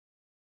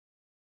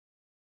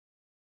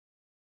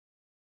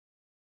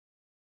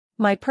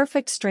My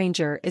Perfect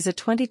Stranger is a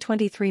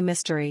 2023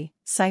 mystery,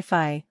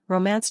 sci-fi,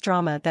 romance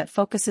drama that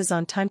focuses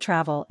on time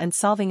travel and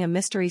solving a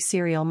mystery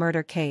serial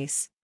murder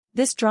case.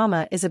 This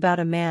drama is about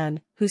a man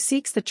who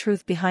seeks the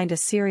truth behind a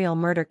serial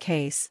murder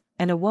case,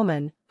 and a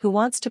woman who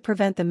wants to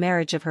prevent the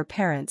marriage of her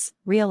parents,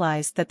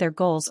 realize that their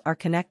goals are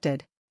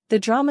connected. The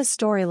drama's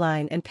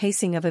storyline and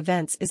pacing of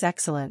events is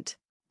excellent.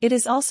 It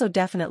is also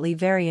definitely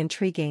very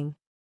intriguing.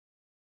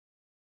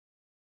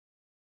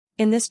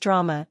 In this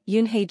drama,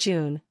 Yoon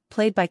Hae-jun,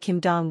 played by Kim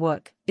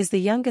Dong-wook, is the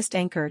youngest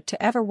anchor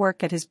to ever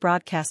work at his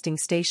broadcasting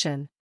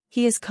station.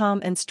 He is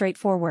calm and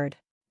straightforward.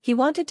 He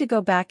wanted to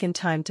go back in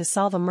time to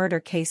solve a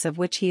murder case of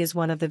which he is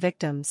one of the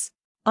victims.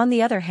 On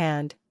the other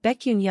hand,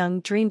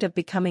 Baek-yoon dreamed of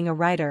becoming a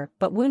writer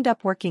but wound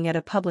up working at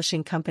a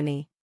publishing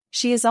company.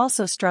 She is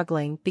also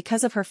struggling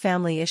because of her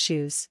family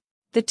issues.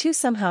 The two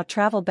somehow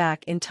travel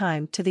back in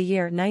time to the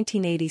year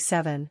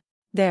 1987.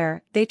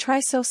 There, they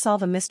try to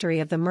solve a mystery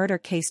of the murder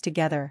case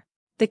together.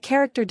 The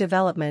character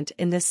development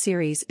in this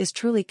series is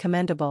truly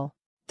commendable.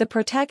 The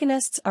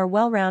protagonists are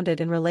well-rounded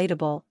and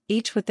relatable,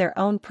 each with their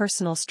own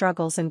personal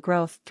struggles and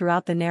growth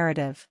throughout the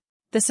narrative.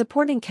 The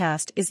supporting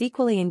cast is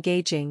equally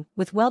engaging,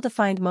 with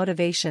well-defined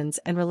motivations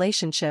and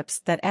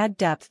relationships that add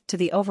depth to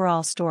the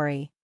overall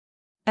story.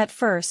 At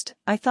first,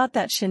 I thought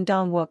that Shin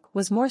Dong-wook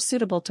was more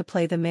suitable to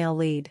play the male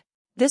lead.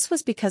 This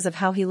was because of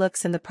how he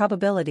looks and the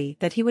probability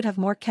that he would have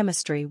more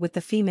chemistry with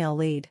the female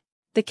lead.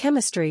 The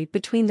chemistry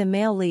between the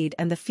male lead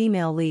and the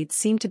female lead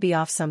seemed to be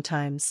off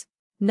sometimes.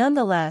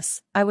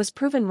 Nonetheless, I was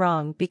proven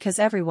wrong because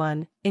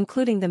everyone,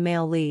 including the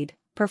male lead,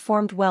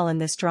 performed well in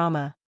this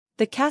drama.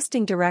 The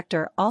casting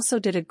director also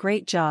did a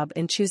great job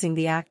in choosing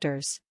the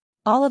actors.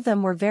 All of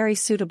them were very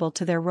suitable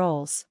to their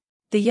roles.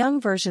 The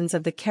young versions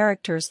of the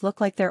characters look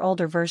like their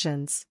older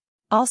versions.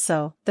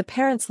 Also, the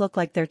parents look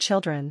like their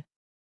children.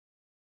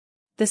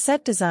 The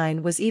set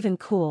design was even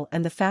cool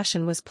and the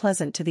fashion was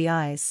pleasant to the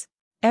eyes.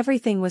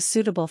 Everything was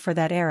suitable for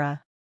that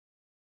era.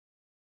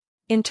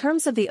 In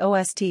terms of the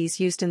OSTs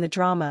used in the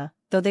drama,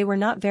 though they were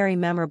not very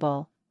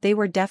memorable, they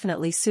were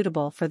definitely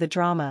suitable for the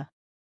drama.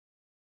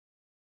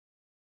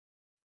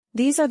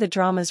 These are the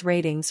drama's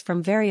ratings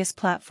from various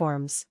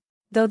platforms.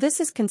 Though this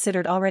is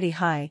considered already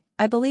high,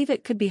 I believe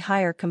it could be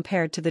higher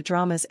compared to the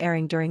dramas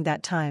airing during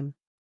that time.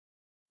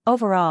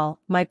 Overall,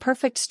 My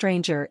Perfect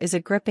Stranger is a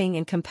gripping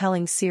and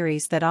compelling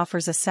series that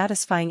offers a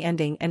satisfying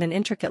ending and an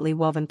intricately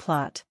woven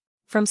plot.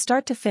 From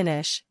start to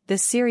finish,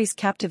 this series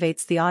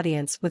captivates the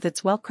audience with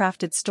its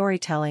well-crafted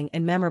storytelling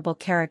and memorable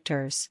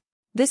characters.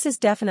 This is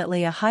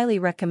definitely a highly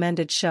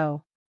recommended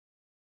show.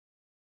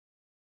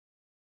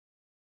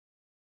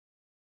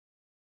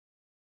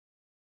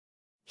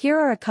 Here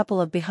are a couple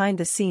of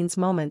behind-the-scenes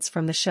moments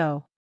from the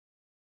show.